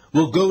Sicily,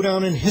 will go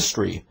down in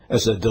history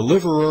as a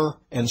deliverer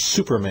and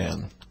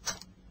Superman."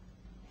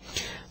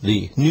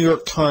 The New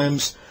York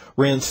Times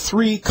ran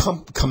 3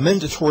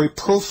 commendatory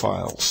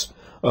profiles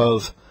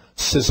of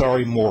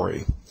Cesare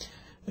Mori,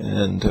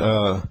 and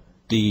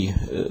the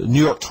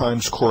New York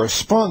Times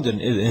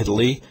correspondent in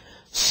Italy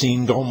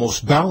seemed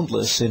almost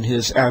boundless in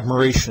his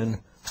admiration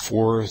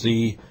for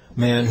the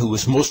man who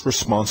was most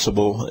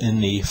responsible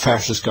in the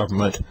fascist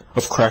government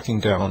of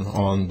cracking down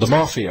on the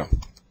Mafia.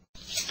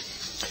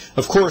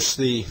 Of course,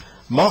 the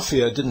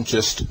Mafia didn't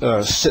just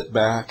sit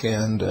back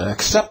and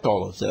accept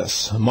all of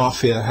this. The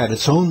Mafia had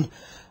its own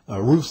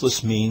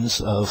ruthless means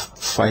of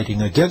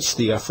fighting against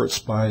the efforts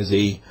by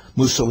the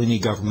Mussolini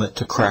government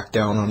to crack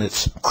down on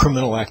its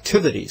criminal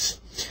activities.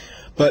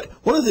 But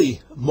one of the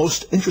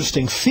most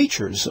interesting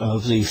features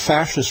of the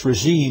fascist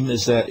regime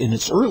is that in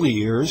its early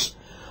years,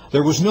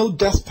 there was no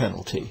death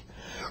penalty.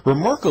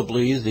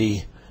 Remarkably,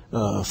 the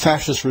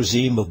fascist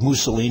regime of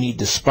Mussolini,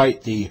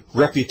 despite the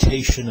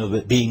reputation of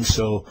it being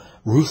so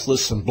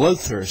ruthless and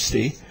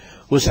bloodthirsty,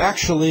 was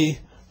actually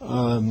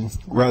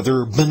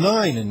rather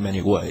benign in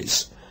many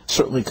ways,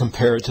 certainly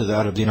compared to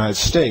that of the United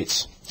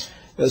States.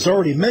 As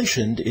already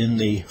mentioned, in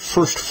the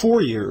first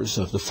 4 years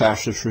of the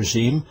fascist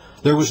regime,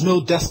 there was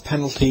no death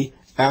penalty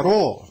at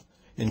all,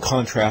 in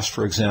contrast,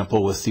 for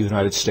example, with the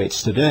United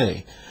States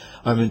today.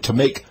 I mean, to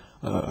make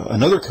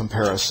another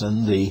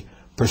comparison, the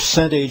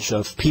percentage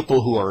of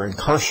people who are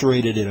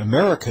incarcerated in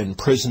American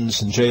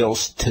prisons and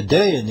jails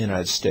today in the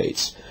United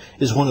States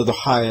is one of the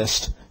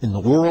highest in the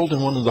world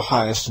and one of the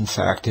highest, in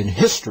fact, in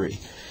history.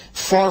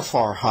 Far,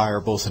 far higher,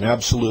 both in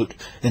absolute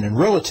and in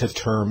relative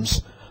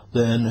terms,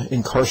 than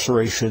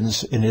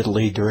incarcerations in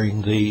Italy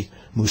during the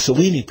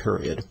Mussolini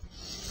period.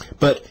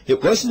 But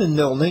it wasn't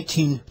until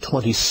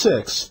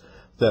 1926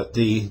 that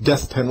the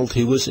death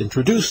penalty was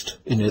introduced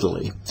in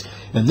Italy.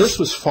 And this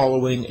was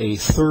following a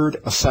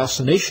third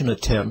assassination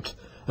attempt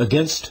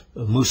against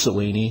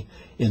Mussolini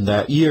in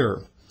that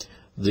year.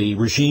 The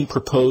regime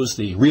proposed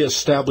the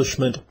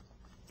reestablishment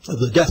of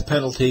the death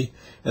penalty,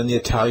 and the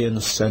Italian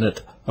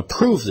Senate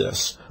approved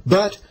this.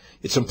 But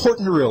it's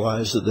important to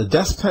realize that the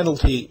death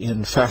penalty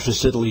in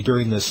fascist Italy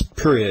during this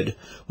period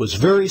was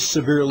very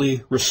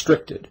severely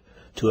restricted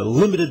to a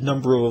limited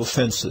number of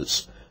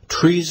offenses: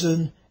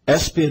 treason,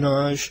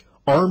 espionage,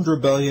 armed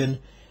rebellion,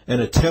 and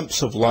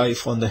attempts of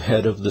life on the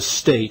head of the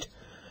state.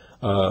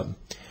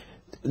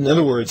 In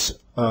other words,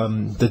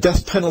 the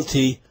death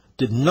penalty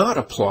did not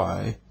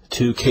apply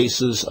to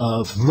cases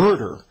of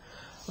murder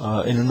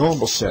in a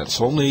normal sense,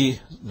 only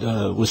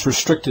was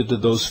restricted to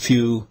those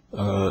few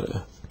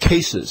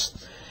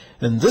cases.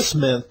 And this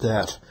meant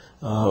that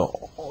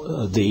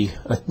the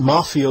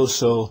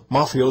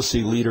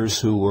mafiosi leaders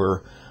who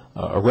were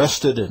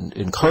arrested and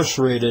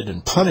incarcerated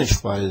and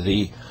punished by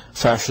the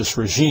fascist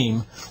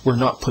regime were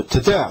not put to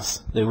death.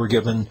 They were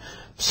given,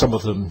 some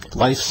of them,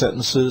 life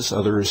sentences,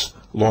 others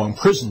long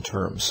prison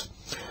terms.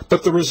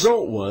 But the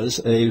result was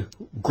a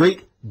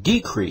great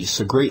decrease,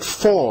 a great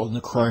fall in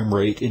the crime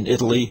rate in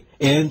Italy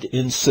and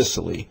in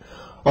Sicily.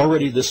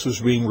 Already this was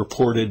being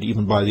reported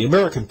even by the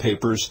American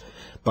papers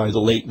by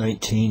the late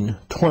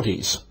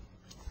 1920s.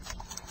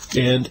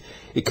 And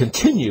it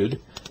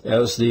continued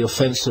as the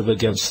offensive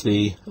against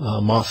the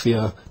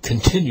Mafia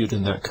continued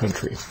in that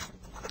country.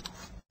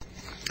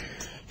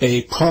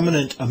 A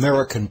prominent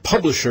American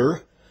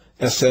publisher,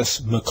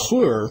 S.S.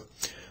 McClure,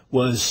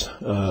 was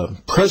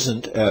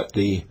present at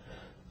the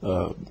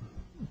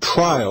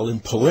trial in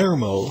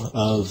Palermo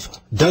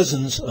of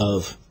dozens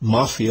of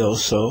mafia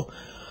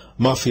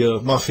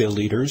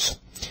leaders,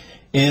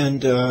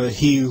 and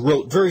he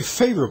wrote very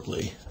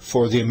favorably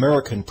for the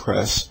American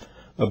press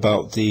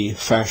about the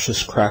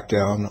fascist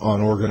crackdown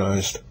on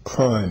organized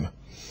crime.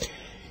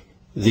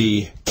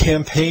 The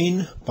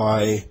campaign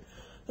by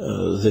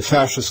the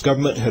fascist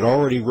government had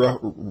already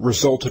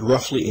resulted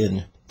roughly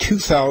in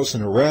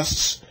 2,000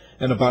 arrests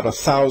and about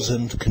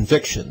 1,000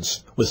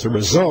 convictions. With the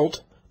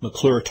result,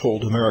 McClure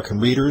told American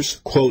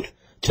readers, quote,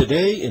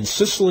 "Today in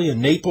Sicily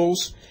and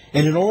Naples,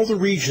 and in all the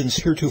regions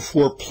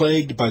heretofore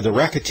plagued by the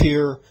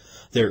racketeer,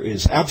 there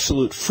is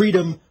absolute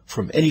freedom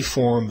from any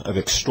form of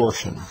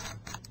extortion."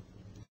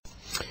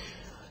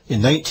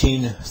 In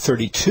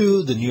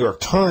 1932, the New York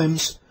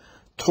Times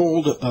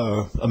told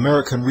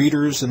American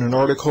readers in an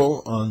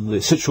article on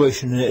the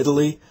situation in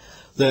Italy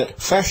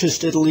that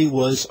fascist Italy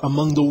was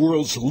among the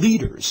world's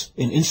leaders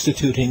in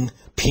instituting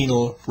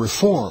penal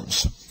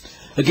reforms.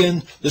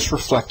 Again, this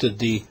reflected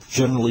the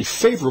generally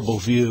favorable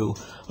view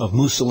of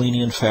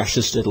Mussolini and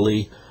fascist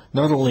Italy,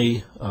 not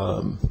only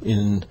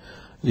in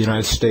the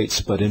United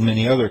States, but in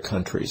many other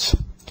countries.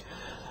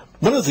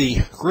 One of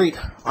the great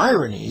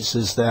ironies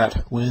is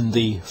that when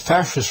the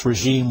fascist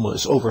regime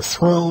was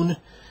overthrown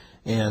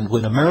and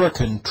when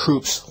American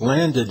troops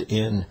landed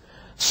in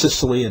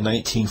Sicily in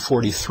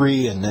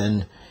 1943 and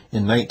then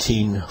in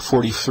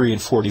 1943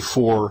 and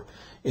 44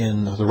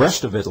 in the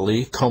rest of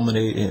Italy,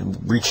 culminating in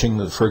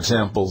reaching, for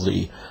example,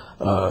 the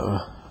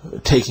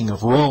taking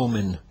of Rome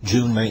in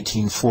June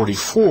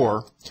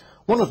 1944,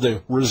 one of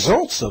the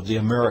results of the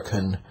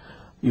American,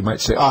 you might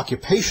say,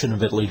 occupation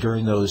of Italy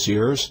during those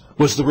years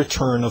was the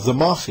return of the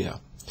Mafia.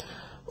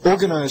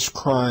 Organized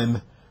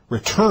crime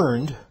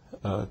returned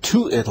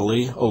to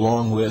Italy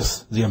along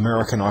with the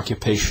American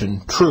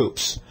occupation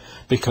troops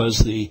because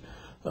the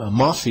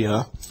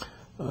Mafia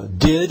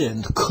did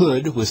and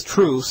could, with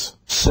truth,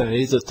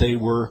 say that they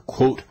were,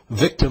 quote,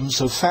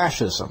 victims of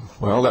fascism.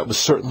 Well, that was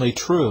certainly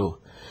true.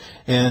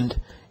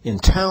 And in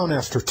town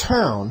after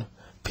town,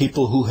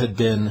 people who had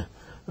been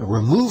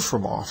removed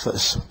from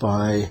office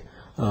by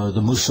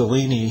the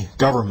Mussolini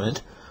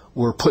government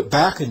were put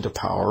back into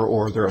power,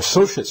 or their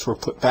associates were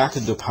put back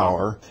into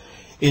power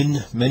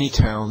in many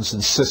towns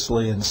in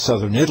Sicily and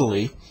southern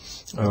Italy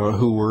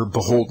who were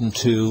beholden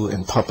to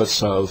and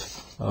puppets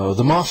of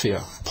the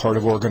Mafia, part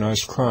of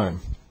organized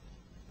crime.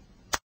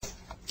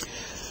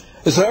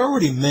 As I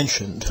already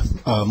mentioned,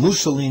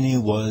 Mussolini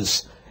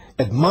was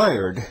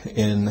admired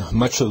in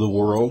much of the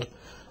world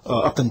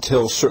up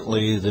until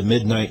certainly the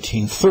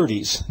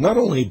mid-1930s, not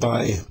only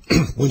by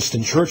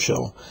Winston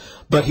Churchill,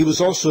 but he was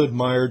also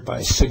admired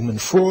by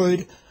Sigmund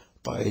Freud,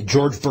 by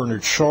George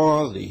Bernard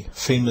Shaw, the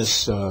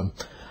famous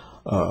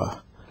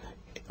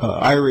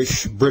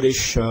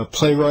Irish-British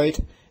playwright,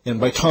 and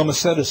by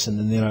Thomas Edison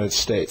in the United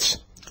States.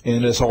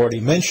 And as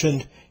already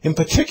mentioned, in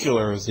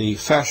particular, the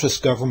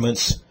fascist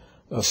government's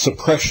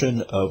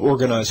suppression of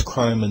organized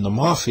crime and the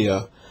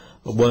Mafia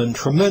won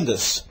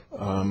tremendous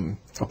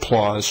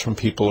applause from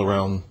people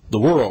around the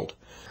world.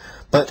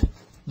 But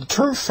the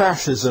term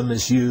fascism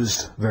is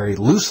used very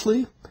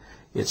loosely.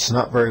 It's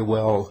not very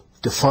well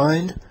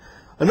defined.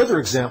 Another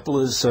example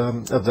is,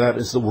 of that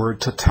is the word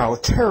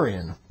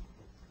totalitarian.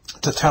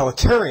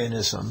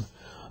 Totalitarianism,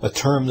 a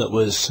term that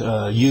was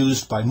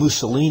used by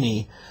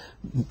Mussolini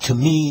to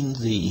mean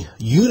the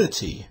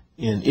unity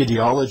in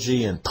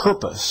ideology and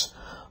purpose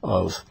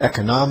of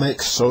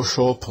economic,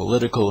 social,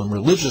 political, and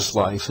religious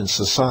life in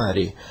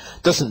society,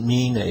 doesn't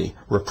mean a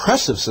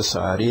repressive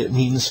society. It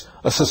means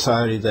a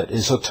society that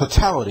is a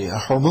totality, a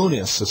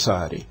harmonious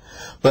society.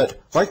 But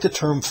like the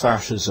term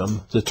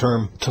fascism, the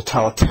term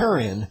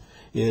totalitarian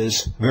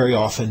is very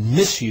often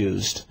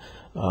misused,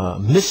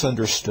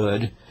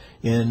 misunderstood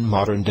in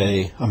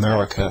modern-day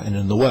America and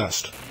in the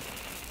West.